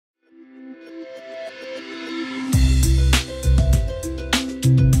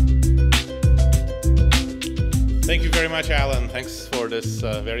Thank you very much, Alan. Thanks for this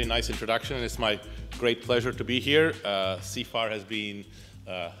very nice introduction. It's my great pleasure to be here. CIFAR has been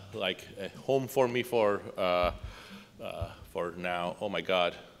like a home for me for now, oh my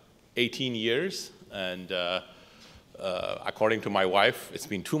God, 18 years. And according to my wife, it's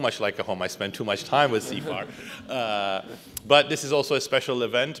been too much like a home. I spend too much time with CIFAR. But this is also a special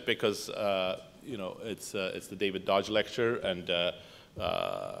event because you know, it's the David Dodge lecture, and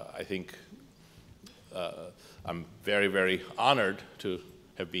I think I'm very, very honored to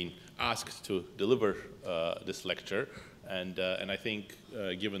have been asked to deliver this lecture. And I think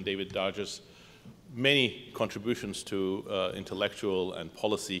given David Dodge's many contributions to intellectual and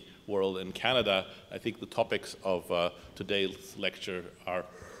policy world in Canada, I think the topics of today's lecture are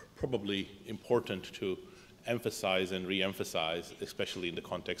probably important to emphasize and re-emphasize, especially in the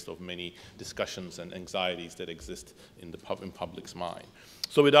context of many discussions and anxieties that exist in public's mind.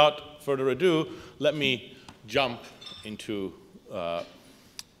 So without further ado, let me jump into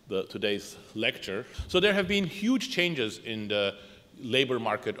today's lecture. So there have been huge changes in the labor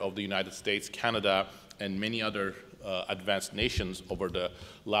market of the United States, Canada, and many other advanced nations over the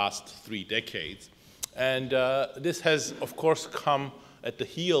last 3 decades. And this has, of course, come at the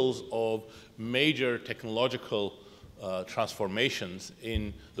heels of major technological transformations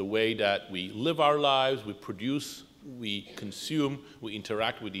in the way that we live our lives, we produce, we consume, we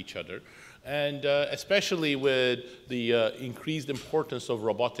interact with each other. And especially with the increased importance of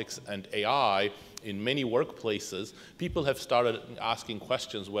robotics and AI in many workplaces, people have started asking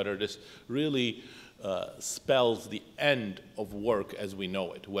questions whether this really spells the end of work as we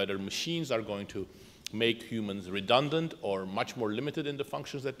know it, whether machines are going to make humans redundant or much more limited in the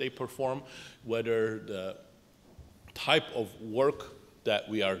functions that they perform, whether the type of work that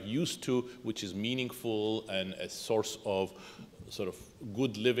we are used to, which is meaningful and a source of sort of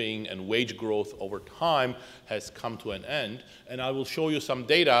good living and wage growth over time, has come to an end. And I will show you some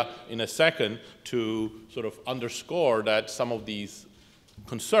data in a second to sort of underscore that some of these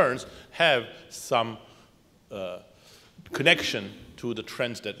concerns have some connection to the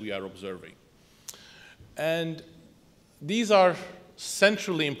trends that we are observing. And these are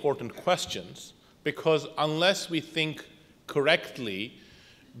centrally important questions because unless we think correctly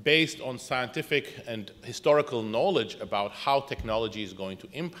based on scientific and historical knowledge about how technology is going to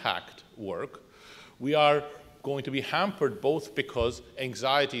impact work, we are going to be hampered both because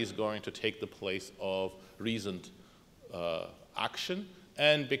anxiety is going to take the place of reasoned action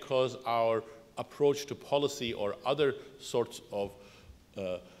and because our approach to policy or other sorts of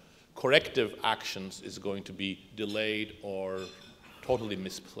corrective actions is going to be delayed or totally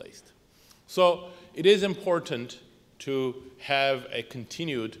misplaced. So it is important to have a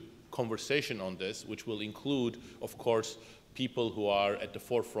continued conversation on this, which will include, of course, people who are at the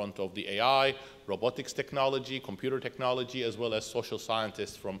forefront of the AI, robotics technology, computer technology, as well as social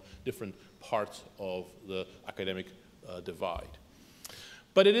scientists from different parts of the academic divide.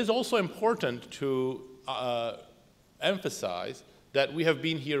 But it is also important to emphasize that we have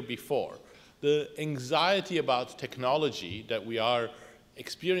been here before. The anxiety about technology that we are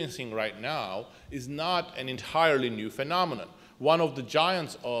experiencing right now is not an entirely new phenomenon. One of the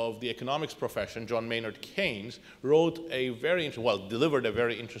giants of the economics profession, John Maynard Keynes, delivered a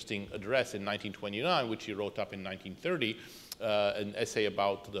very interesting address in 1929, which he wrote up in 1930, an essay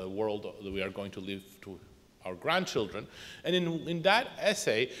about the world that we are going to live to our grandchildren. And in that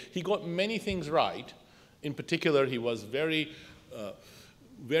essay, he got many things right. In particular, he was very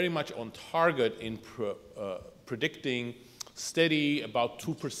much on target in predicting steady, about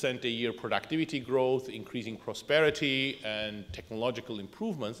 2% a year productivity growth, increasing prosperity, and technological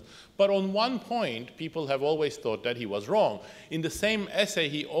improvements. But on one point, people have always thought that he was wrong. In the same essay,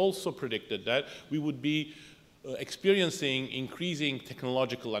 he also predicted that we would be experiencing increasing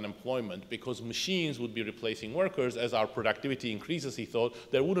technological unemployment because machines would be replacing workers. As our productivity increases, he thought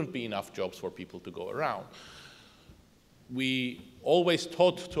there wouldn't be enough jobs for people to go around. We always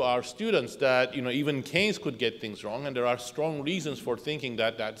taught to our students that even Keynes could get things wrong, and there are strong reasons for thinking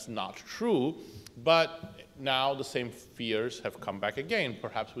that that's not true, but now the same fears have come back again,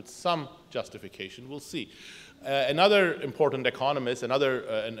 perhaps with some justification. We'll see. Another important economist,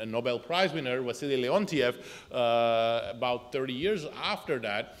 a Nobel Prize winner, Wassily Leontief, about 30 years after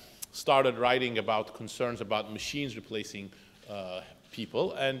that, started writing about concerns about machines replacing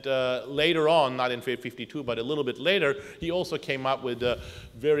people. And later on, not in 1952, but a little bit later, he also came up with a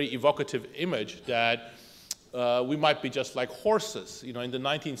very evocative image that we might be just like horses. You know, in the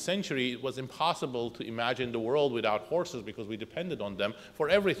 19th century, it was impossible to imagine the world without horses because we depended on them for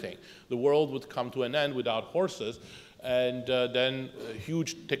everything. The world would come to an end without horses. And then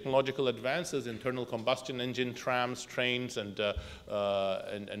huge technological advances, internal combustion engine, trams, trains, and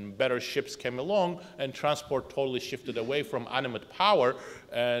better ships came along, and transport totally shifted away from animate power,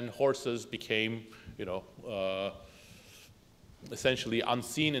 and horses became, you know, essentially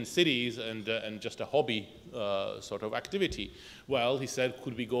unseen in cities and just a hobby sort of activity. Well, he said,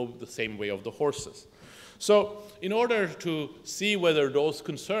 could we go the same way of the horses? So in order to see whether those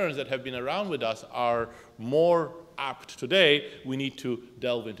concerns that have been around with us are more apt today, we need to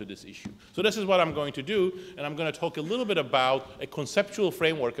delve into this issue. So this is what I'm going to do, and I'm going to talk a little bit about a conceptual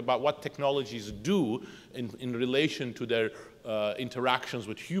framework about what technologies do in relation to their interactions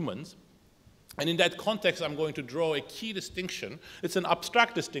with humans. And in that context, I'm going to draw a key distinction. It's an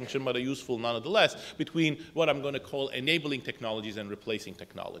abstract distinction, but a useful nonetheless, between what I'm going to call enabling technologies and replacing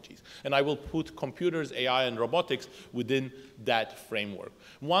technologies. And I will put computers, AI, and robotics within that framework.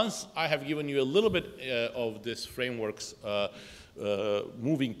 Once I have given you a little bit of this framework's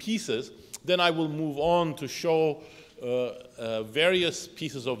moving pieces, then I will move on to show various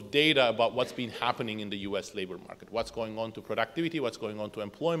pieces of data about what's been happening in the US labor market. What's going on to productivity, what's going on to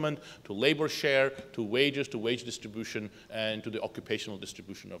employment, to labor share, to wages, to wage distribution, and to the occupational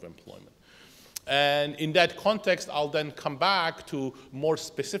distribution of employment. And in that context, I'll then come back to more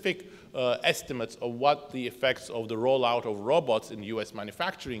specific estimates of what the effects of the rollout of robots in US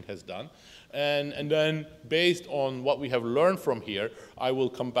manufacturing has done. And then, based on what we have learned from here, I will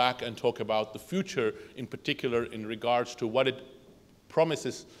come back and talk about the future, in particular in regards to what it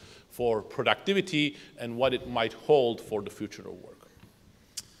promises for productivity and what it might hold for the future of work.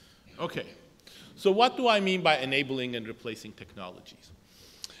 Okay, so what do I mean by enabling and replacing technologies?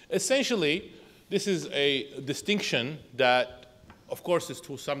 Essentially, this is a distinction that, of course, is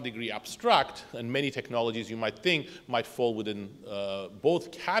to some degree abstract, and many technologies you might think might fall within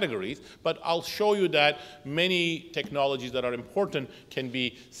both categories, but I'll show you that many technologies that are important can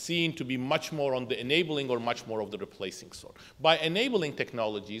be seen to be much more on the enabling or much more of the replacing sort. By enabling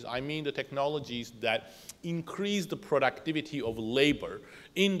technologies, I mean the technologies that increase the productivity of labor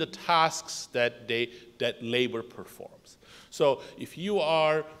in the tasks that labor performs. So if you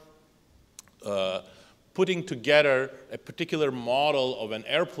are putting together a particular model of an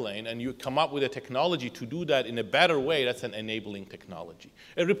airplane and you come up with a technology to do that in a better way, that's an enabling technology.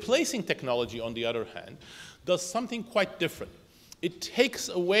 A replacing technology, on the other hand, does something quite different. It takes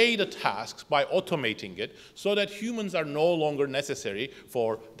away the tasks by automating it so that humans are no longer necessary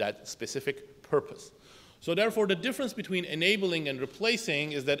for that specific purpose. So therefore, the difference between enabling and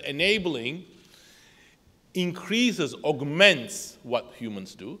replacing is that enabling increases, augments what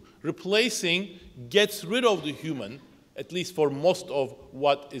humans do. Replacing gets rid of the human, at least for most of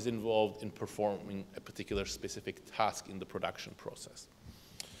what is involved in performing a particular specific task in the production process.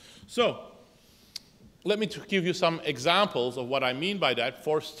 So let me give you some examples of what I mean by that,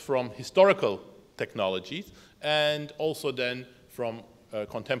 first from historical technologies and also then from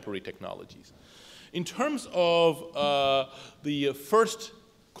contemporary technologies. In terms of the first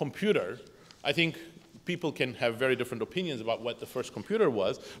computer, I think people can have very different opinions about what the first computer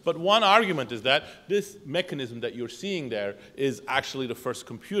was, but one argument is that this mechanism that you're seeing there is actually the first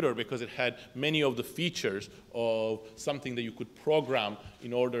computer because it had many of the features of something that you could program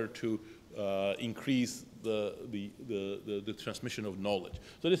in order to increase the transmission of knowledge.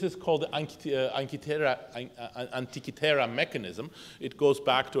 So this is called the Antikythera mechanism. It goes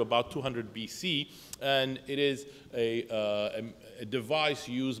back to about 200 BC, and it is a device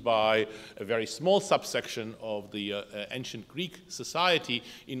used by a very small subsection of the ancient Greek society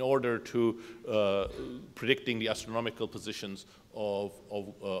in order to predicting the astronomical positions of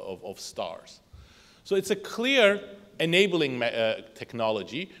stars. So it's a clear enabling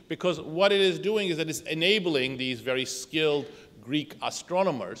technology because what it is doing is that it's enabling these very skilled Greek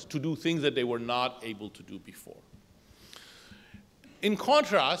astronomers to do things that they were not able to do before. In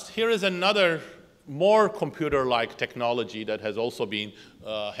contrast, here is another more computer-like technology that has also been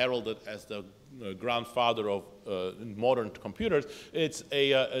heralded as the grandfather of modern computers.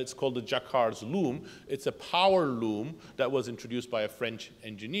 It's called the Jacquard's loom. It's a power loom that was introduced by a French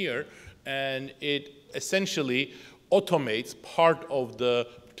engineer, and it essentially automates part of the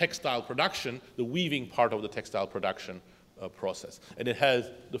textile production, the weaving part of the textile production process. And it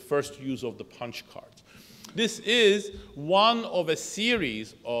has the first use of the punch cards. This is one of a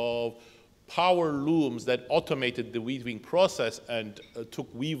series of power looms that automated the weaving process and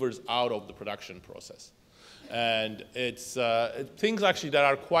took weavers out of the production process. And it's things actually that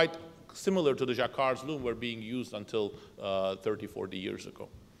are quite similar to the Jacquard's loom were being used until 30, 40 years ago.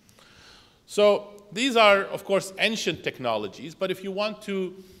 So these are, of course, ancient technologies, but if you want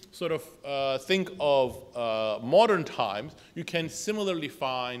to sort of think of modern times, you can similarly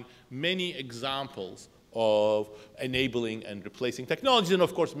find many examples of enabling and replacing technologies, and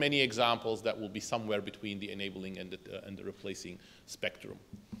of course many examples that will be somewhere between the enabling and the replacing spectrum.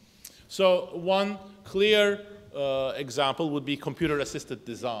 So one clear example would be computer-assisted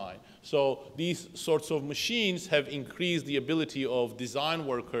design. So these sorts of machines have increased the ability of design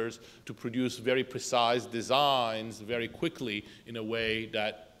workers to produce very precise designs very quickly in a way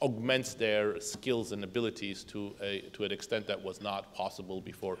that augments their skills and abilities to an extent that was not possible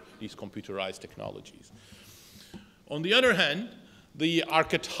before these computerized technologies. On the other hand, the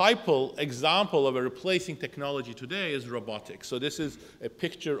archetypal example of a replacing technology today is robotics. So this is a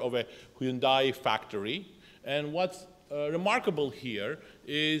picture of a Hyundai factory. And what's remarkable here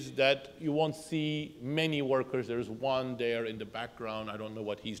is that you won't see many workers. There's one there in the background. I don't know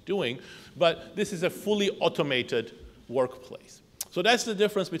what he's doing. But this is a fully automated workplace. So that's the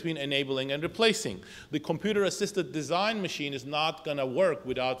difference between enabling and replacing. The computer-assisted design machine is not going to work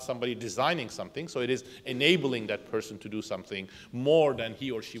without somebody designing something. So it is enabling that person to do something more than he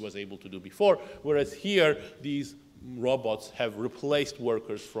or she was able to do before. Whereas here, these robots have replaced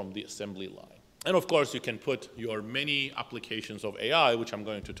workers from the assembly line. And of course, you can put your many applications of AI, which I'm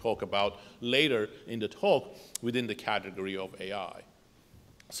going to talk about later in the talk, within the category of AI.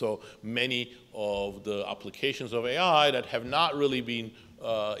 So many of the applications of AI that have not really been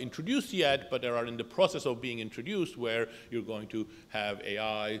introduced yet, but they are in the process of being introduced, where you're going to have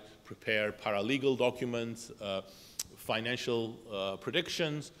AI prepare paralegal documents, financial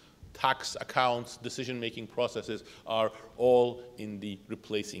predictions, tax accounts, decision-making processes are all in the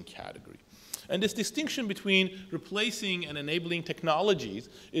replacing category. And this distinction between replacing and enabling technologies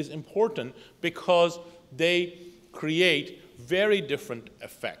is important because they create very different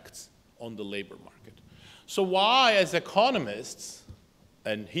effects on the labor market. So why, as economists,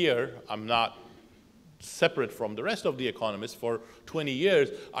 and here I'm not separate from the rest of the economists, for 20 years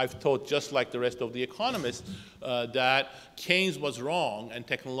I've taught, just like the rest of the economists, that Keynes was wrong, and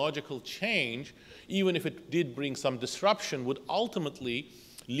technological change, even if it did bring some disruption, would ultimately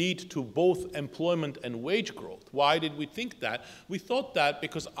lead to both employment and wage growth. Why did we think that? We thought that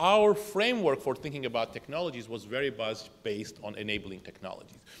because our framework for thinking about technologies was very much based on enabling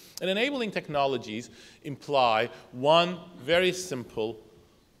technologies. And enabling technologies imply one very simple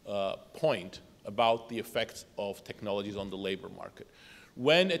point about the effects of technologies on the labor market.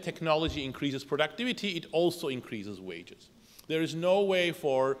 When a technology increases productivity, it also increases wages. There is no way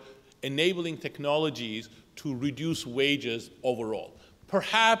for enabling technologies to reduce wages overall.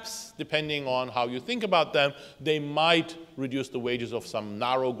 Perhaps, depending on how you think about them, they might reduce the wages of some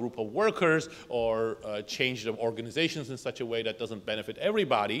narrow group of workers or change the organizations in such a way that doesn't benefit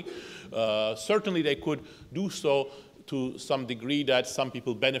everybody. Certainly, they could do so to some degree that some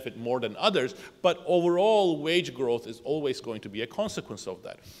people benefit more than others, but overall wage growth is always going to be a consequence of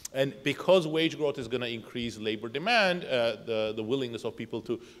that. And because wage growth is going to increase labor demand, the willingness of people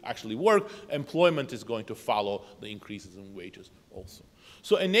to actually work, employment is going to follow the increases in wages also.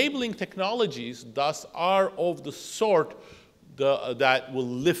 So enabling technologies, thus, are of the sort that will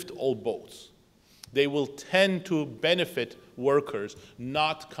lift all boats. They will tend to benefit workers,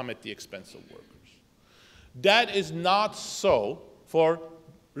 not come at the expense of workers. That is not so for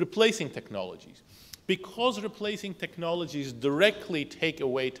replacing technologies. Because replacing technologies directly take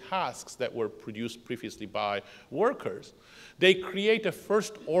away tasks that were produced previously by workers, they create a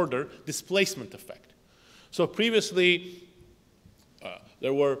first-order displacement effect. So previously,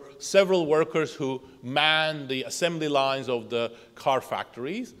 there were several workers who manned the assembly lines of the car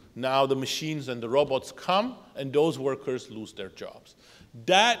factories. Now the machines and the robots come, and those workers lose their jobs.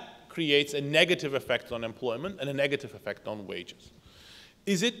 That creates a negative effect on employment and a negative effect on wages.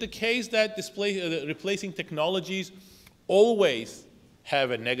 Is it the case that replacing technologies always have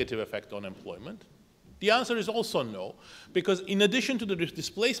a negative effect on employment? The answer is also no, because in addition to the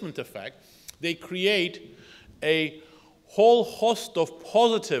displacement effect, they create a whole host of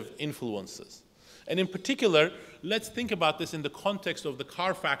positive influences. And in particular, let's think about this in the context of the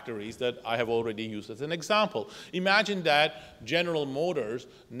car factories that I have already used as an example. Imagine that General Motors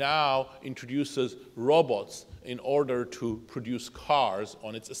now introduces robots in order to produce cars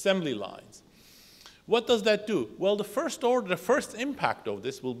on its assembly lines. What does that do? Well, the first impact of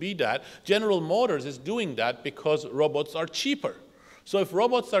this will be that General Motors is doing that because robots are cheaper. So if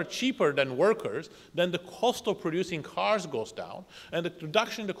robots are cheaper than workers, then the cost of producing cars goes down. And the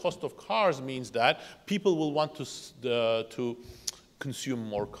reduction in the cost of cars means that people will want to consume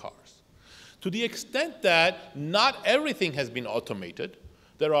more cars. To the extent that not everything has been automated,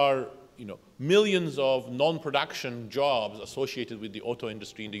 there are millions of non-production jobs associated with the auto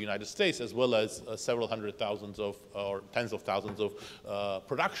industry in the United States, as well as several hundred thousands or tens of thousands of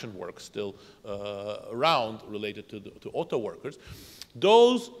production work still around related to auto workers.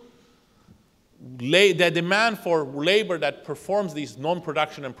 The demand for labor that performs these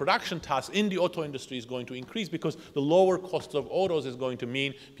non-production and production tasks in the auto industry is going to increase because the lower cost of autos is going to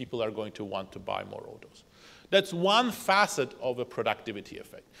mean people are going to want to buy more autos. That's one facet of a productivity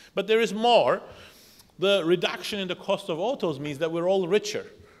effect. But there is more. The reduction in the cost of autos means that we're all richer.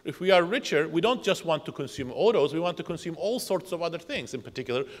 If we are richer, we don't just want to consume autos, we want to consume all sorts of other things. In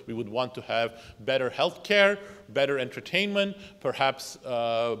particular, we would want to have better health care, better entertainment, perhaps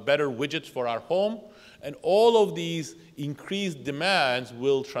better widgets for our home. And all of these increased demands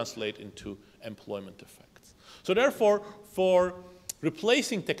will translate into employment effects. So therefore, for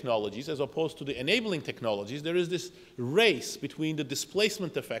replacing technologies as opposed to the enabling technologies, there is this race between the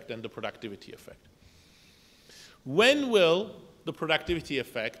displacement effect and the productivity effect. When will the productivity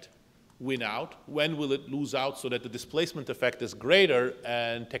effect win out? When will it lose out so that the displacement effect is greater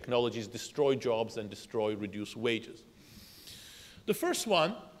and technologies destroy jobs and reduce wages? The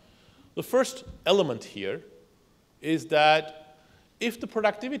first element here is that if the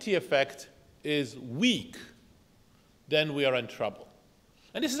productivity effect is weak, then we are in trouble.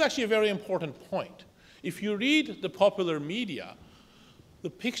 And this is actually a very important point. If you read the popular media, the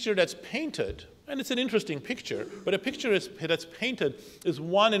picture that's painted, and it's an interesting picture, but a picture that's painted is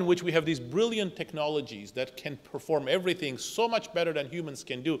one in which we have these brilliant technologies that can perform everything so much better than humans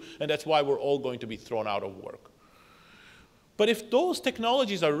can do, and that's why we're all going to be thrown out of work. But if those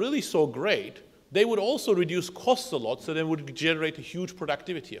technologies are really so great, they would also reduce costs a lot, so they would generate a huge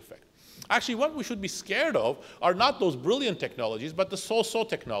productivity effect. Actually, what we should be scared of are not those brilliant technologies, but the so-so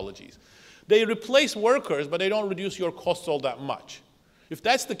technologies. They replace workers, but they don't reduce your costs all that much. If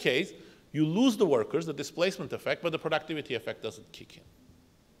that's the case, you lose the workers, the displacement effect, but the productivity effect doesn't kick in.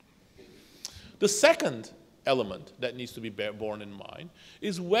 The second element that needs to be borne in mind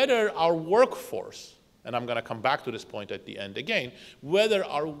is whether our workforce, and I'm going to come back to this point at the end again, whether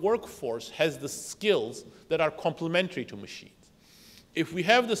our workforce has the skills that are complementary to machines. If we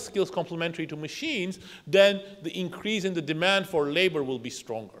have the skills complementary to machines, then the increase in the demand for labor will be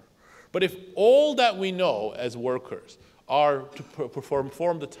stronger. But if all that we know as workers are to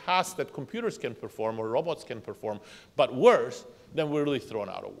perform the tasks that computers can perform or robots can perform, but worse, then we're really thrown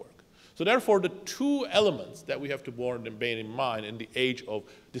out of work. So therefore, the two elements that we have to bear in mind in the age of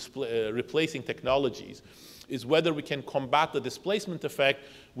replacing technologies is whether we can combat the displacement effect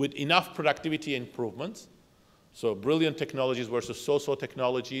with enough productivity improvements, so brilliant technologies versus so-so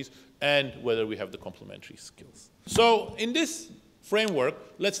technologies, and whether we have the complementary skills. So in this framework,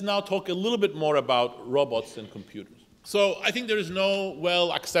 let's now talk a little bit more about robots and computers. So I think there is no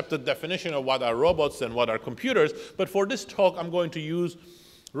well-accepted definition of what are robots and what are computers, but for this talk, I'm going to use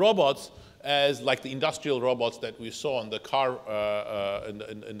robots as like the industrial robots that we saw in the car,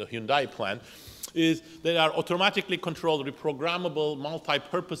 in the Hyundai plant, is they are automatically controlled, reprogrammable,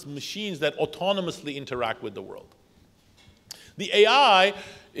 multi-purpose machines that autonomously interact with the world. The AI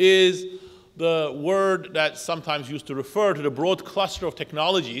is the word that's sometimes used to refer to the broad cluster of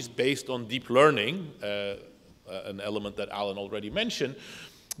technologies based on deep learning, an element that Alan already mentioned,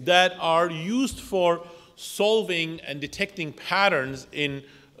 that are used for solving and detecting patterns in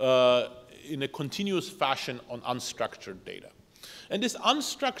a continuous fashion on unstructured data. And this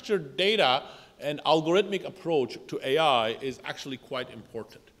unstructured data and algorithmic approach to AI is actually quite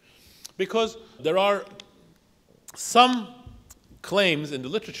important, because there are some claims in the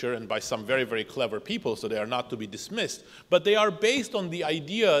literature, and by some very, very clever people, so they are not to be dismissed, but they are based on the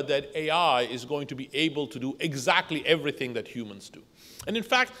idea that AI is going to be able to do exactly everything that humans do. And in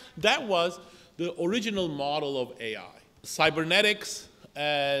fact, that was the original model of AI. Cybernetics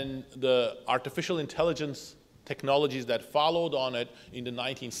and the artificial intelligence technologies that followed on it in the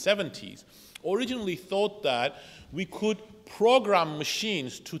 1970s originally thought that we could program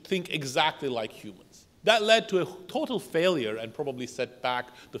machines to think exactly like humans. That led to a total failure and probably set back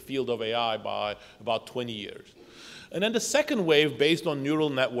the field of AI by about 20 years. And then the second wave, based on neural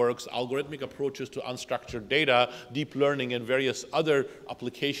networks, algorithmic approaches to unstructured data, deep learning, and various other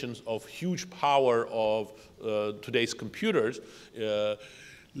applications of huge power of today's computers,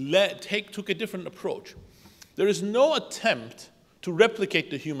 took a different approach. There is no attempt to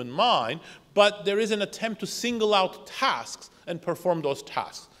replicate the human mind, but there is an attempt to single out tasks and perform those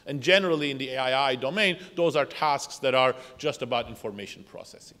tasks. And generally in the AI domain, those are tasks that are just about information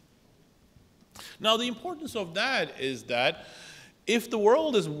processing. Now, the importance of that is that if the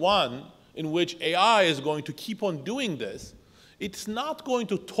world is one in which AI is going to keep on doing this, it's not going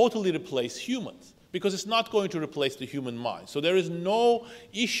to totally replace humans, because it's not going to replace the human mind. So there is no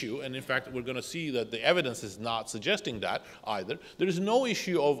issue, and in fact, we're going to see that the evidence is not suggesting that either. There is no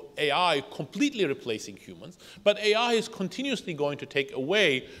issue of AI completely replacing humans, but AI is continuously going to take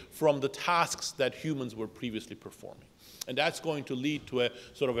away from the tasks that humans were previously performing. And that's going to lead to a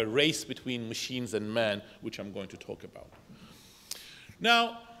sort of a race between machines and men, which I'm going to talk about.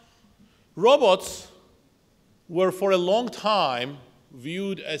 Now, robots were for a long time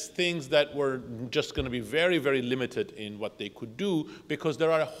viewed as things that were just going to be very, very limited in what they could do, because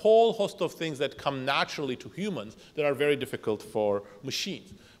there are a whole host of things that come naturally to humans that are very difficult for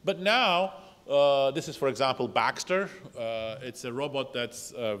machines. But now, this is, for example, Baxter. It's a robot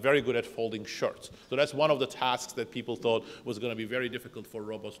that's very good at folding shirts. So that's one of the tasks that people thought was going to be very difficult for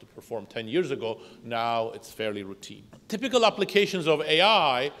robots to perform 10 years ago. Now it's fairly routine. Typical applications of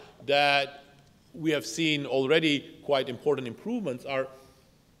AI that we have seen already quite important improvements are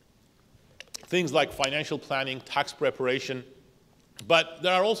things like financial planning, tax preparation, but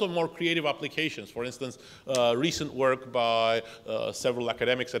there are also more creative applications. For instance, recent work by several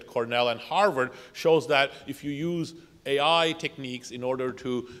academics at Cornell and Harvard shows that if you use AI techniques in order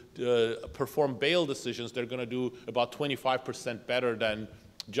to perform bail decisions, they're going to do about 25% better than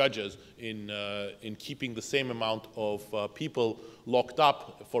judges in keeping the same amount of people locked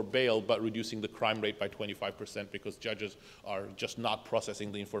up for bail, but reducing the crime rate by 25%, because judges are just not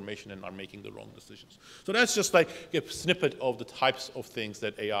processing the information and are making the wrong decisions. So that's just like a snippet of the types of things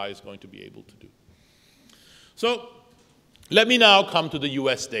that AI is going to be able to do. So let me now come to the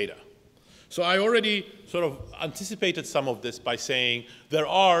US data. So I already sort of anticipated some of this by saying there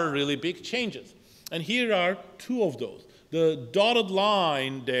are really big changes. And here are two of those. The dotted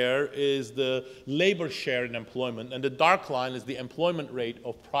line there is the labor share in employment, and the dark line is the employment rate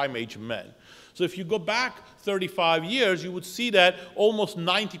of prime-age men. So if you go back 35 years, you would see that almost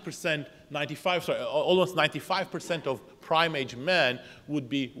 95% of prime-age men would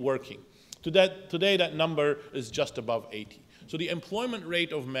be working. Today, that number is just above 80. So the employment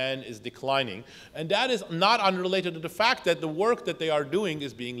rate of men is declining, and that is not unrelated to the fact that the work that they are doing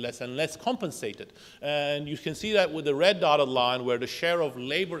is being less and less compensated. And you can see that with the red dotted line, where the share of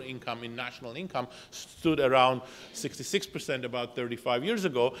labor income in national income stood around 66% about 35 years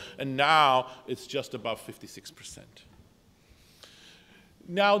ago, and now it's just above 56%.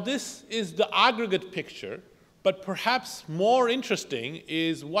 Now, this is the aggregate picture. But perhaps more interesting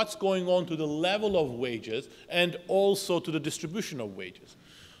is what's going on to the level of wages and also to the distribution of wages.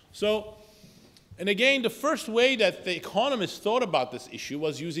 So, and again, the first way that the economists thought about this issue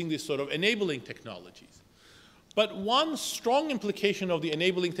was using these sort of enabling technologies. But one strong implication of the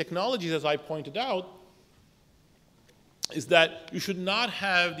enabling technologies, as I pointed out, is that you should not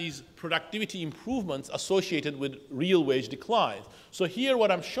have these productivity improvements associated with real wage declines. So here what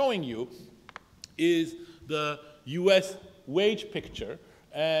I'm showing you is the US wage picture,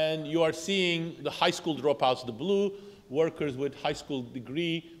 and you are seeing the high school dropouts, the blue, workers with high school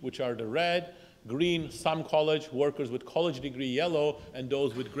degree, which are the red, green, some college, workers with college degree, yellow, and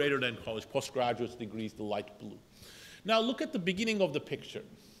those with greater than college postgraduate degrees, the light blue. Now look at the beginning of the picture.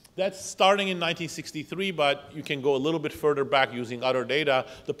 That's starting in 1963, but you can go a little bit further back using other data.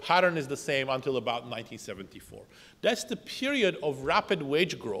 The pattern is the same until about 1974. That's the period of rapid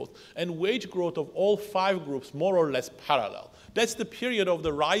wage growth, and wage growth of all 5 groups more or less parallel. That's the period of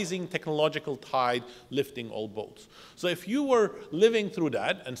the rising technological tide lifting all boats. So if you were living through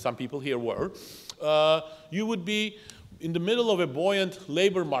that, and some people here were, you would be in the middle of a buoyant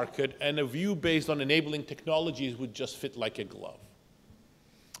labor market, and a view based on enabling technologies would just fit like a glove.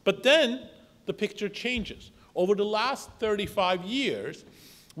 But then the picture changes. Over the last 35 years,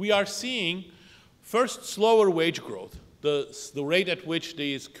 we are seeing first slower wage growth. The rate at which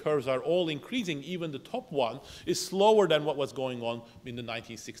these curves are all increasing, even the top one, is slower than what was going on in the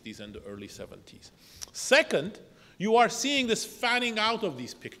 1960s and the early 70s. Second, you are seeing this fanning out of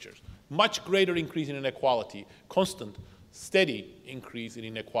these pictures. Much greater increase in inequality, constant, steady increase in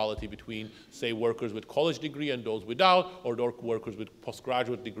inequality between, say, workers with college degree and those without, or workers with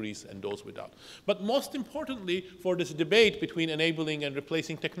postgraduate degrees and those without. But most importantly, for this debate between enabling and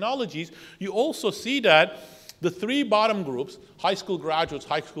replacing technologies, you also see that the 3 bottom groups, high school graduates,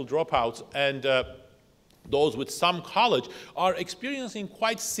 high school dropouts, and those with some college, are experiencing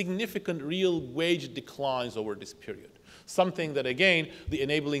quite significant real wage declines over this period. Something that, again, the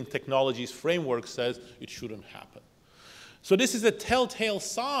enabling technologies framework says it shouldn't happen. So this is a telltale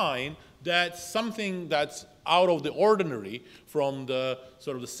sign that something that's out of the ordinary from the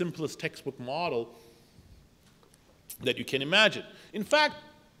sort of the simplest textbook model that you can imagine. In fact,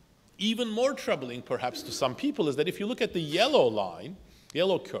 Even more troubling, perhaps, to some people is that if you look at the yellow line,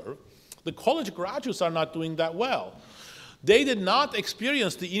 yellow curve, the college graduates are not doing that well. They did not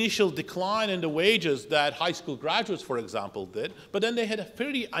experience the initial decline in the wages that high school graduates, for example, did, but then they had a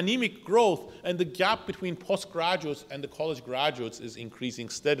pretty anemic growth, and the gap between postgraduates and the college graduates is increasing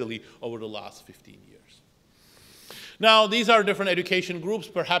steadily over the last 15 years. Now, these are different education groups.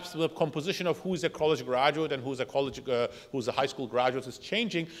 Perhaps the composition of who's a college graduate and who's a high school graduate is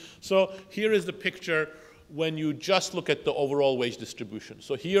changing. So here is the picture when you just look at the overall wage distribution.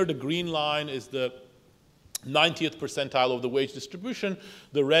 So here the green line is the 90th percentile of the wage distribution,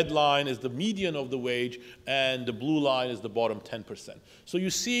 the red line is the median of the wage, and the blue line is the bottom 10%. So you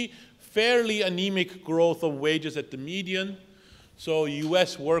see fairly anemic growth of wages at the median. So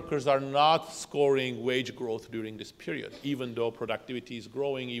US workers are not scoring wage growth during this period, even though productivity is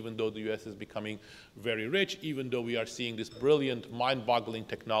growing, even though the US is becoming very rich, even though we are seeing these brilliant, mind-boggling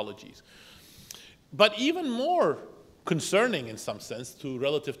technologies. But even more concerning in some sense,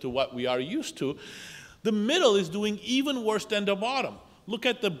 relative to what we are used to, the middle is doing even worse than the bottom. Look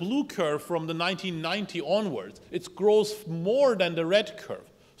at the blue curve from the 1990 onwards. It grows more than the red curve.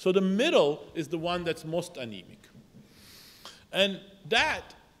 So the middle is the one that's most anemic. And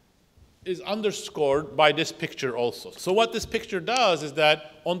that is underscored by this picture also. So what this picture does is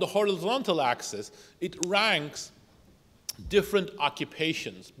that on the horizontal axis, it ranks different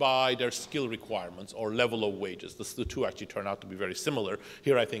occupations by their skill requirements or level of wages. The two actually turn out to be very similar.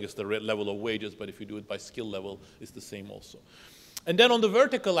 Here I think it's the level of wages, but if you do it by skill level, it's the same also. And then on the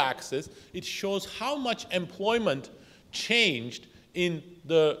vertical axis, it shows how much employment changed in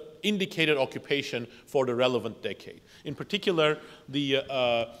the indicated occupation for the relevant decade. In particular, the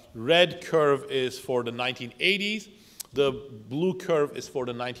red curve is for the 1980s, the blue curve is for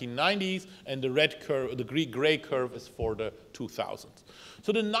the 1990s, and the red curve, the gray curve is for the 2000s.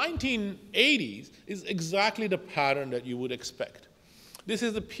 So the 1980s is exactly the pattern that you would expect. This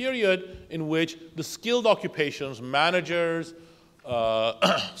is the period in which the skilled occupations, managers,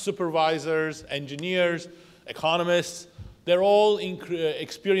 supervisors, engineers, economists, they're all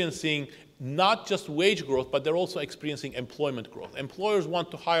experiencing not just wage growth, but they're also experiencing employment growth. Employers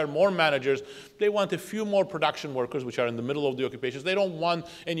want to hire more managers. They want a few more production workers, which are in the middle of the occupations. They don't want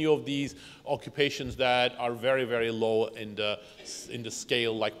any of these occupations that are very, very low in the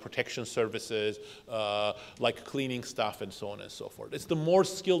scale, like protection services, like cleaning staff, and so on and so forth. It's the more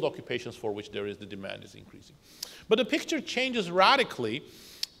skilled occupations for which the demand is increasing. But the picture changes radically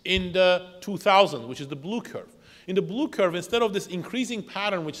in the 2000s, which is the blue curve. In the blue curve, instead of this increasing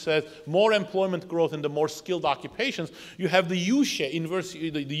pattern which says more employment growth in the more skilled occupations, you have the U-shape,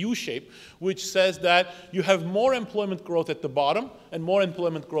 the U-shape, which says that you have more employment growth at the bottom and more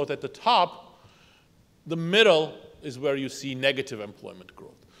employment growth at the top. The middle is where you see negative employment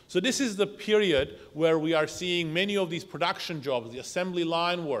growth. So this is the period where we are seeing many of these production jobs, the assembly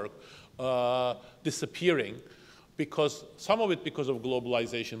line work, disappearing, because some of it because of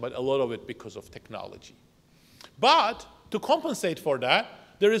globalization, but a lot of it because of technology. But to compensate for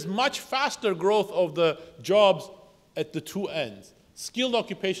that, there is much faster growth of the jobs at the two ends. Skilled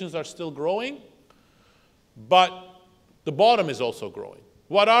occupations are still growing, but the bottom is also growing.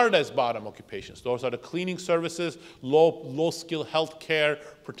 What are those bottom occupations? Those are the cleaning services, low-skill healthcare,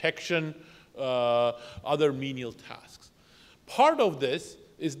 protection, other menial tasks. Part of this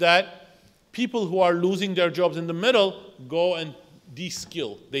is that people who are losing their jobs in the middle go and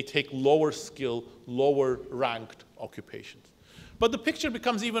de-skill. They take lower skill, lower ranked occupations. But the picture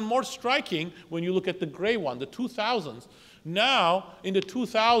becomes even more striking when you look at the gray one, the 2000s. Now, in the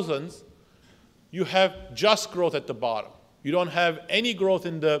 2000s, you have just growth at the bottom. You don't have any growth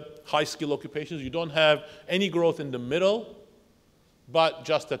in the high skill occupations. You don't have any growth in the middle, but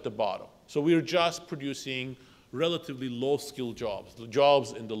just at the bottom. So we're just producing relatively low skill jobs, the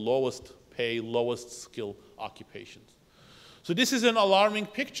jobs in the lowest pay, lowest skill occupations. So this is an alarming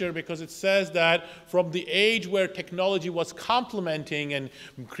picture because it says that from the age where technology was complementing and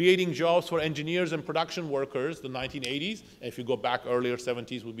creating jobs for engineers and production workers, the 1980s, and if you go back earlier,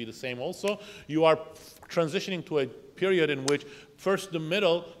 70s would be the same also, you are transitioning to a period in which first the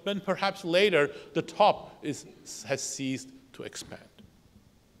middle, then perhaps later the top has ceased to expand.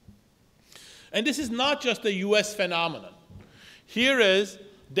 And this is not just a US phenomenon. Here is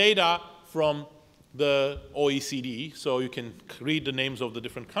data from the OECD, so you can read the names of the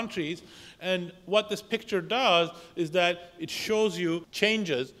different countries. And what this picture does is that it shows you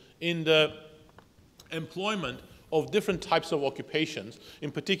changes in the employment of different types of occupations.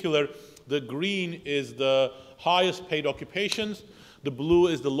 In particular, the green is the highest paid occupations, the blue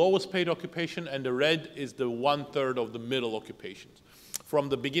is the lowest paid occupation, and the red is the 1/3 of the middle occupations. from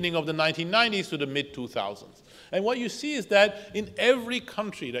the beginning of the 1990s to the mid-2000s. And what you see is that in every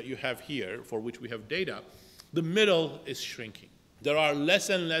country that you have here, for which we have data, the middle is shrinking. There are less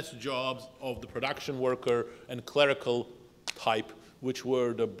and less jobs of the production worker and clerical type, which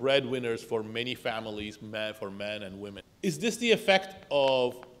were the breadwinners for many families, for men and women. Is this the effect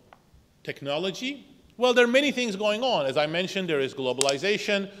of technology? Well, there are many things going on. As I mentioned, there is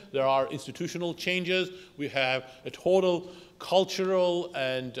globalization, there are institutional changes, we have a total cultural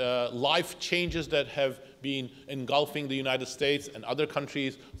and life changes that have been engulfing the United States and other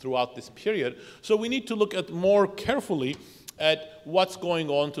countries throughout this period. So we need to look at more carefully at what's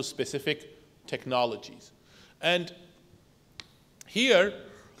going on to specific technologies. And here,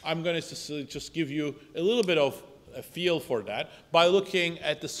 I'm going to just give you a little bit of a feel for that by looking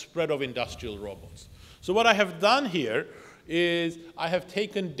at the spread of industrial robots. So what I have done here is I have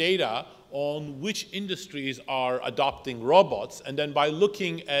taken data on which industries are adopting robots, and then by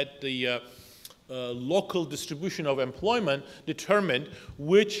looking at the local distribution of employment, determined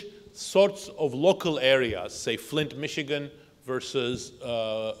which sorts of local areas, say Flint, Michigan versus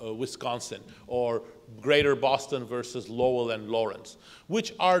Wisconsin, or Greater Boston versus Lowell and Lawrence,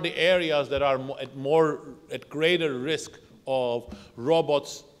 which are the areas that are at greater risk of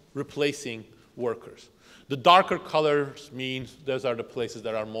robots replacing workers. The darker colors means those are the places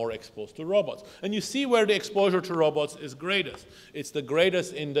that are more exposed to robots. And you see where the exposure to robots is greatest. It's the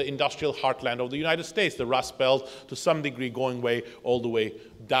greatest in the industrial heartland of the United States, the Rust Belt, to some degree going all the way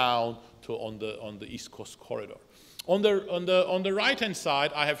down to on the East Coast corridor. On the right-hand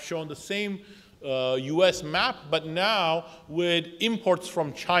side, I have shown the same US map, but now with imports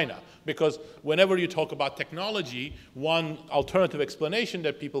from China. Because whenever you talk about technology, one alternative explanation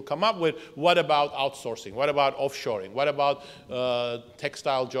that people come up with, what about outsourcing? What about offshoring? What about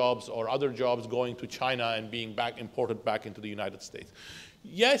textile jobs or other jobs going to China and being imported back into the United States?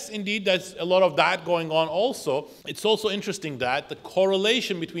 Yes, indeed, there's a lot of that going on also. It's also interesting that the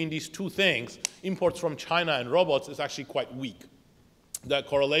correlation between these two things, imports from China and robots, is actually quite weak. That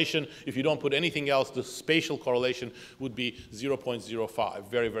correlation, if you don't put anything else, the spatial correlation would be 0.05,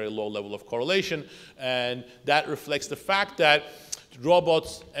 very, very low level of correlation. And that reflects the fact that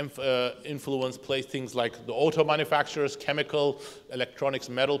robots influence things like the auto manufacturers, chemical, electronics,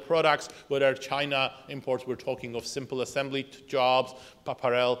 metal products, whether China imports, we're talking of simple assembly jobs,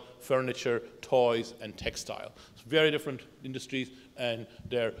 apparel, furniture, toys, and textile. It's very different industries, and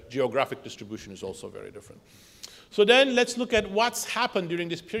their geographic distribution is also very different. So then let's look at what's happened during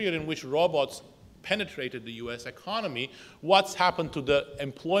this period in which robots penetrated the US economy, what's happened to the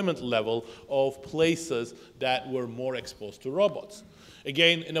employment level of places that were more exposed to robots.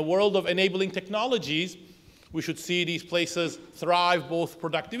 Again, in a world of enabling technologies, we should see these places thrive both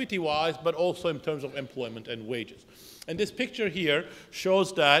productivity-wise, but also in terms of employment and wages. And this picture here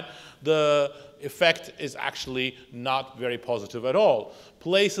shows that the effect is actually not very positive at all.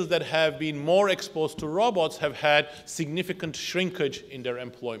 Places that have been more exposed to robots have had significant shrinkage in their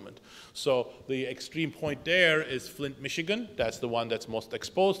employment. So the extreme point there is Flint, Michigan. That's the one that's most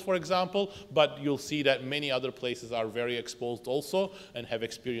exposed, for example. But you'll see that many other places are very exposed also and have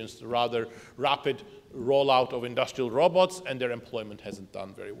experienced rather rapid rollout of industrial robots, and their employment hasn't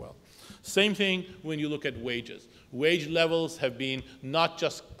done very well. Same thing when you look at wages. Wage levels have been not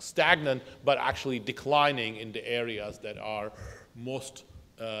just stagnant, but actually declining in the areas that are most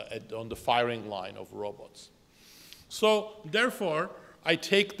on the firing line of robots. So therefore, I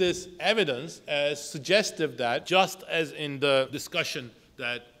take this evidence as suggestive that, just as in the discussion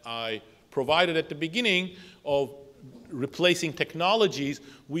that I provided at the beginning of replacing technologies,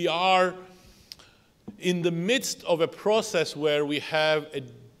 we are in the midst of a process where we have an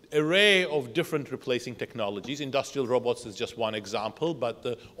array of different replacing technologies. Industrial robots is just one example, but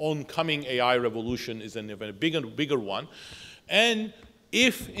the oncoming AI revolution is an even bigger one. And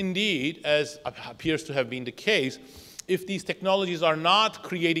if indeed, as appears to have been the case, if these technologies are not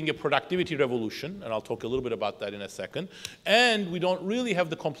creating a productivity revolution, and I'll talk a little bit about that in a second, and we don't really have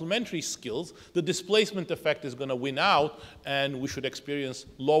the complementary skills, the displacement effect is going to win out, and we should experience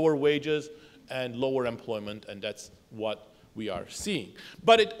lower wages and lower employment, and that's what we are seeing.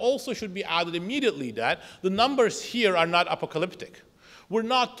 But it also should be added immediately that the numbers here are not apocalyptic. We're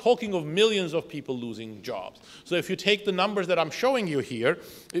not talking of millions of people losing jobs. So if you take the numbers that I'm showing you here,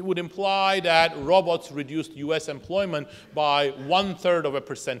 it would imply that robots reduced US employment by 1/3 of a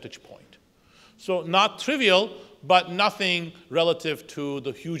percentage point. So not trivial, but nothing relative to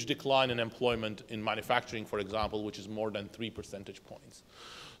the huge decline in employment in manufacturing, for example, which is more than 3 percentage points.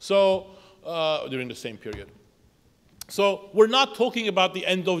 So during the same period. So we're not talking about the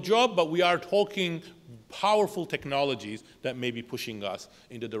end of job, but we are talking powerful technologies that may be pushing us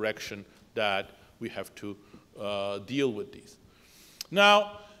in the direction that we have to deal with these.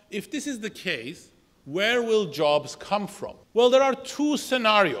 Now, if this is the case, where will jobs come from? Well, there are two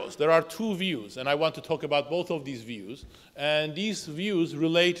scenarios, there are two views, and I want to talk about both of these views. And these views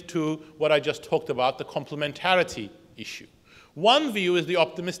relate to what I just talked about, the complementarity issue. One view is the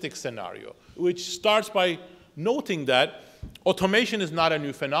optimistic scenario, which starts by noting that automation is not a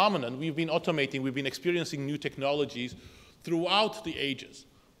new phenomenon. We've been automating, we've been experiencing new technologies throughout the ages.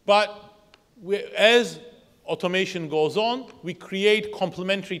 But as automation goes on, we create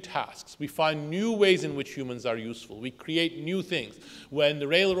complementary tasks. We find new ways in which humans are useful. We create new things. When the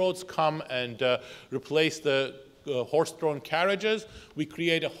railroads come and replace the horse-drawn carriages, we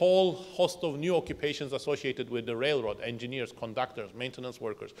create a whole host of new occupations associated with the railroad: engineers, conductors, maintenance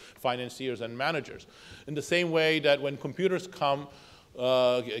workers, financiers, and managers. In the same way that when computers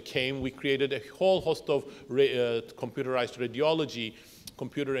came, we created a whole host of computerized radiology,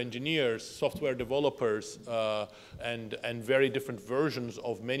 computer engineers, software developers, and very different versions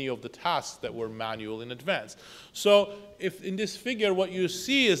of many of the tasks that were manual in advance. So if in this figure, what you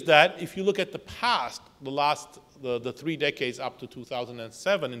see is that if you look at the past, the 3 decades up to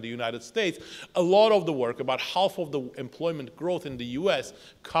 2007 in the United States, a lot of the work, about half of the employment growth in the US,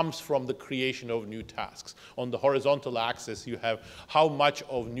 comes from the creation of new tasks. On the horizontal axis, you have how much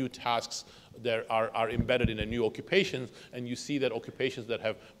of new tasks there are embedded in a new occupation, and you see that occupations that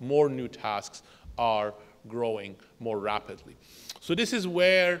have more new tasks are growing more rapidly. So this is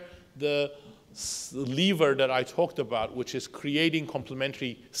where the lever that I talked about, which is creating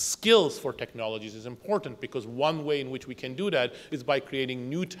complementary skills for technologies, is important, because one way in which we can do that is by creating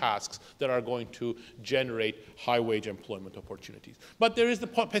new tasks that are going to generate high-wage employment opportunities. But there is the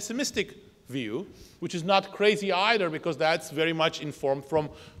pessimistic view, which is not crazy either, because that's very much informed from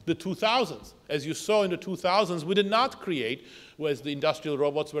the 2000s. As you saw in the 2000s, we did not create, as the industrial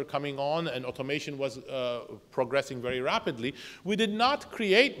robots were coming on and automation was progressing very rapidly, we did not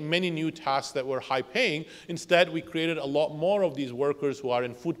create many new tasks that were high-paying. Instead, we created a lot more of these workers who are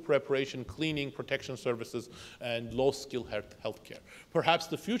in food preparation, cleaning, protection services, and low-skill healthcare. Perhaps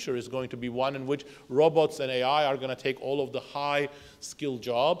the future is going to be one in which robots and AI are going to take all of the high-skill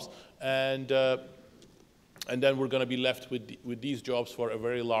jobs, and then we're going to be left with these jobs for a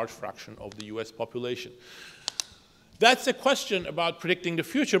very large fraction of the US population. That's a question about predicting the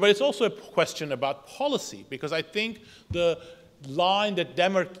future, but it's also a question about policy, because I think the line that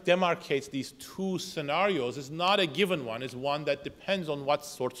demarcates these two scenarios is not a given one. It's one that depends on what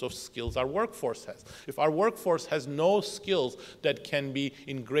sorts of skills our workforce has. If our workforce has no skills that can be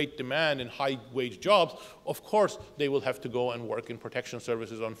in great demand in high-wage jobs, of course they will have to go and work in protection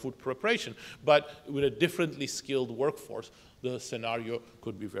services on food preparation. But with a differently skilled workforce, the scenario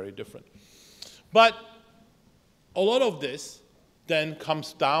could be very different. But a lot of this then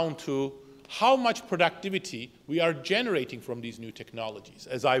comes down to how much productivity we are generating from these new technologies.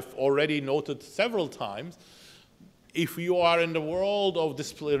 As I've already noted several times, if you are in the world of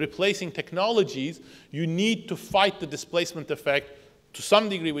replacing technologies, you need to fight the displacement effect to some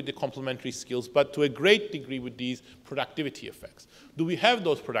degree with the complementary skills, but to a great degree with these productivity effects. Do we have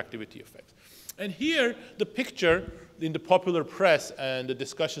those productivity effects? And here, the picture in the popular press and the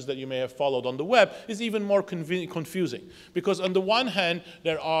discussions that you may have followed on the web is even more confusing. Because on the one hand,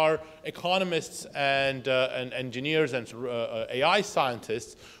 there are economists and engineers and AI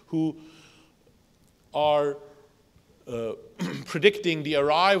scientists who are predicting the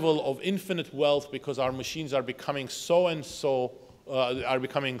arrival of infinite wealth because our machines are becoming so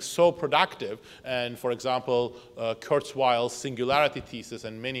productive. And for example, Kurzweil's singularity thesis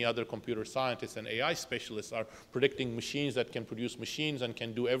and many other computer scientists and AI specialists are predicting machines that can produce machines and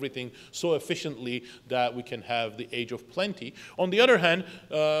can do everything so efficiently that we can have the age of plenty. On the other hand,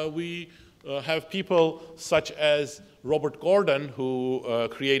 we have people such as Robert Gordon, who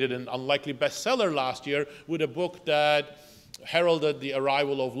created an unlikely bestseller last year with a book that heralded the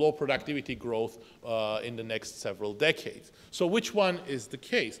arrival of low productivity growth in the next several decades. So which one is the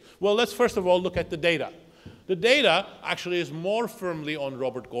case? Well, let's first of all look at the data. The data actually is more firmly on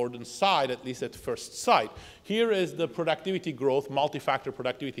Robert Gordon's side, at least at first sight. Here is the productivity growth, multi-factor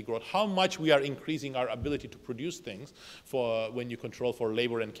productivity growth, how much we are increasing our ability to produce things when you control for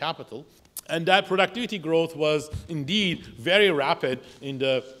labor and capital. And that productivity growth was indeed very rapid in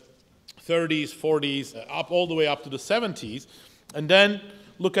the 30s, 40s, up all the way up to the 70s. And then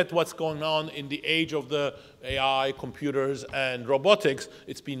look at what's going on in the age of the AI, computers, and robotics.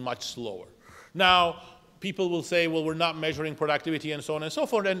 It's been much slower. Now, people will say, well, we're not measuring productivity and so on and so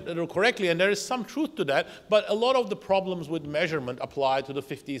forth, and correctly, and there is some truth to that, but a lot of the problems with measurement apply to the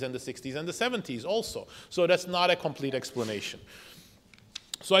 50s and the 60s and the 70s also. So that's not a complete explanation.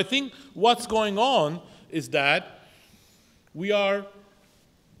 So I think what's going on is that we are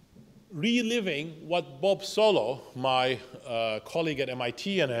reliving what Bob Solow, my colleague at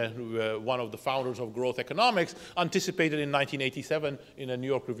MIT and one of the founders of growth economics, anticipated in 1987 in a New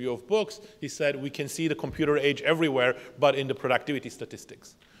York Review of Books. He said, we can see the computer age everywhere, but in the productivity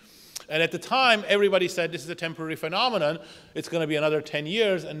statistics. And at the time, everybody said this is a temporary phenomenon. It's going to be another 10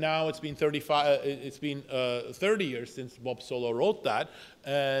 years, and now it's been 30 years since Bob Solow wrote that,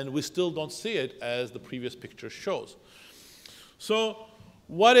 and we still don't see it as the previous picture shows. So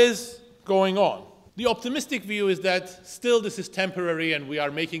what is going on? The optimistic view is that still this is temporary, and we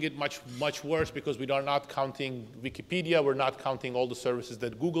are making it much, much worse because we are not counting Wikipedia, we're not counting all the services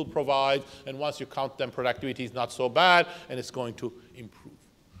that Google provides, and once you count them, productivity is not so bad, and it's going to improve.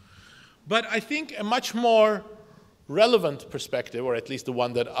 But I think a much more relevant perspective, or at least the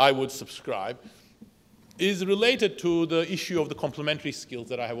one that I would subscribe, is related to the issue of the complementary skills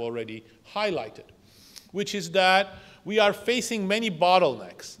that I have already highlighted, which is that we are facing many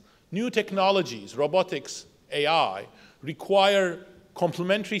bottlenecks. New technologies, robotics, AI, require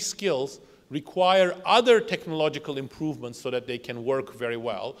complementary skills, require other technological improvements so that they can work very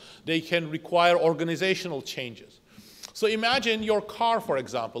well. They can require organizational changes. So imagine your car, for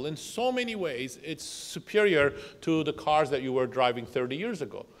example. In so many ways, it's superior to the cars that you were driving 30 years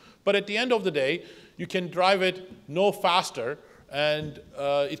ago. But at the end of the day, you can drive it no faster, and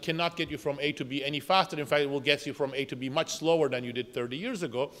it cannot get you from A to B any faster. In fact, it will get you from A to B much slower than you did 30 years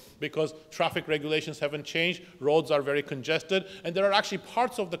ago because traffic regulations haven't changed, roads are very congested, and there are actually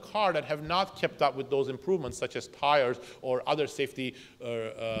parts of the car that have not kept up with those improvements, such as tires or other safety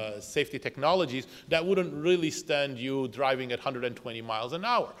technologies that wouldn't really stand you driving at 120 miles an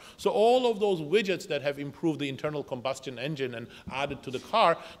hour. So all of those widgets that have improved the internal combustion engine and added to the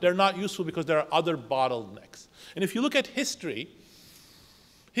car, they're not useful because there are other bottlenecks. And if you look at history,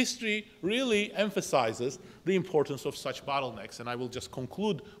 history really emphasizes the importance of such bottlenecks. And I will just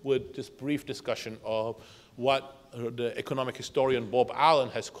conclude with this brief discussion of what the economic historian Bob Allen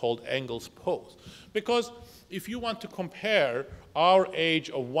has called Engel's pose. Because if you want to compare our age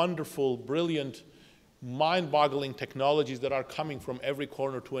of wonderful, brilliant, mind-boggling technologies that are coming from every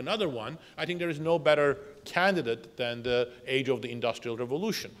corner to another one, I think there is no better candidate than the age of the Industrial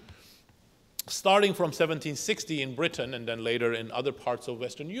Revolution. Starting from 1760 in Britain and then later in other parts of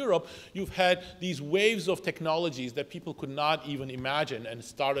Western Europe, you've had these waves of technologies that people could not even imagine and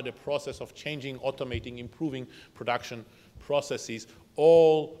started a process of changing, automating, improving production processes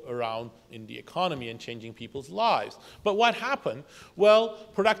all around in the economy and changing people's lives. But what happened? Well,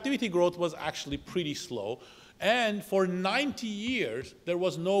 productivity growth was actually pretty slow, and for 90 years there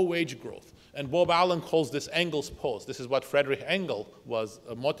was no wage growth. And Bob Allen calls this Engel's pose. This is what Friedrich Engels was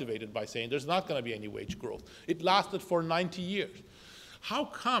motivated by saying there's not going to be any wage growth. It lasted for 90 years. How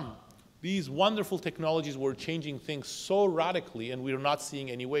come these wonderful technologies were changing things so radically and we're not seeing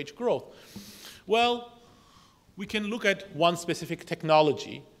any wage growth? Well, we can look at one specific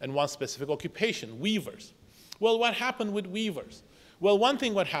technology and one specific occupation, weavers. Well, what happened with weavers? Well, one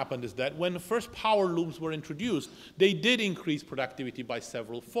thing what happened is that when the first power looms were introduced, they did increase productivity by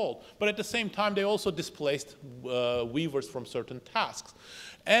several fold. But at the same time, they also displaced weavers from certain tasks.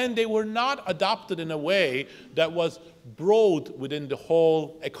 And they were not adopted in a way that was broad within the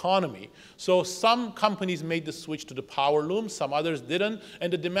whole economy. So some companies made the switch to the power loom, some others didn't,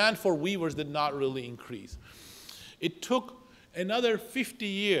 and the demand for weavers did not really increase. It took another 50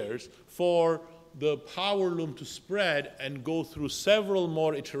 years for the power loom to spread and go through several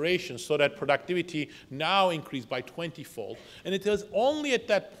more iterations so that productivity now increased by 20-fold. And it was only at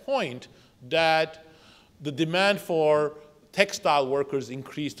that point that the demand for textile workers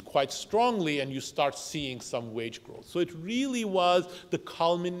increased quite strongly and you start seeing some wage growth. So it really was the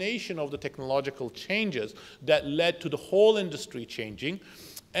culmination of the technological changes that led to the whole industry changing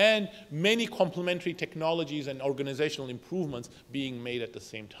and many complementary technologies and organizational improvements being made at the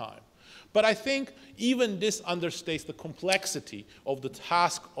same time. But I think even this understates the complexity of the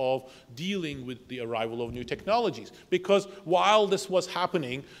task of dealing with the arrival of new technologies. Because while this was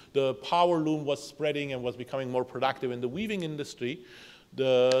happening, the power loom was spreading and was becoming more productive in the weaving industry,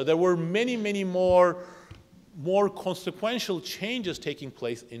 there were many, many more consequential changes taking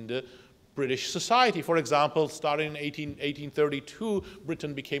place in the British society. For example, starting in 1832,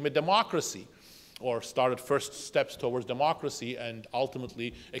 Britain became a democracy. or started first steps towards democracy and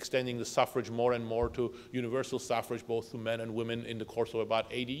ultimately extending the suffrage more and more to universal suffrage, both to men and women, in the course of about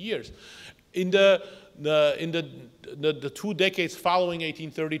 80 years. In the 2 decades following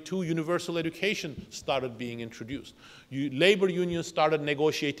 1832, universal education started being introduced. Labor unions started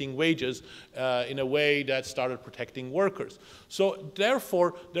negotiating wages in a way that started protecting workers. So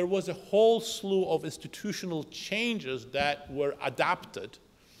therefore, there was a whole slew of institutional changes that were adapted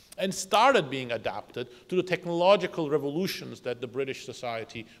and started being adapted to the technological revolutions that the British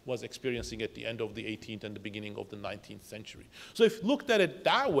society was experiencing at the end of the 18th and the beginning of the 19th century. So if looked at it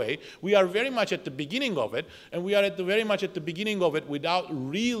that way, we are very much at the beginning of it, and we are very much at the beginning of it without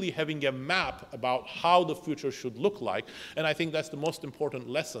really having a map about how the future should look like. And I think that's the most important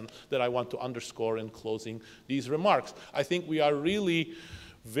lesson that I want to underscore in closing these remarks. I think we are really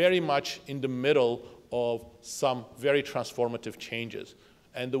very much in the middle of some very transformative changes.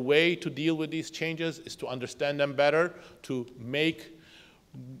 And the way to deal with these changes is to understand them better, to make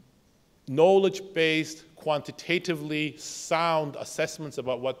knowledge-based, quantitatively sound assessments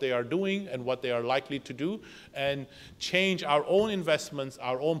about what they are doing and what they are likely to do, and change our own investments,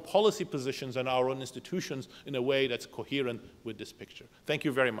 our own policy positions, and our own institutions in a way that's coherent with this picture. Thank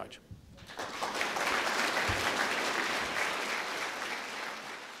you very much.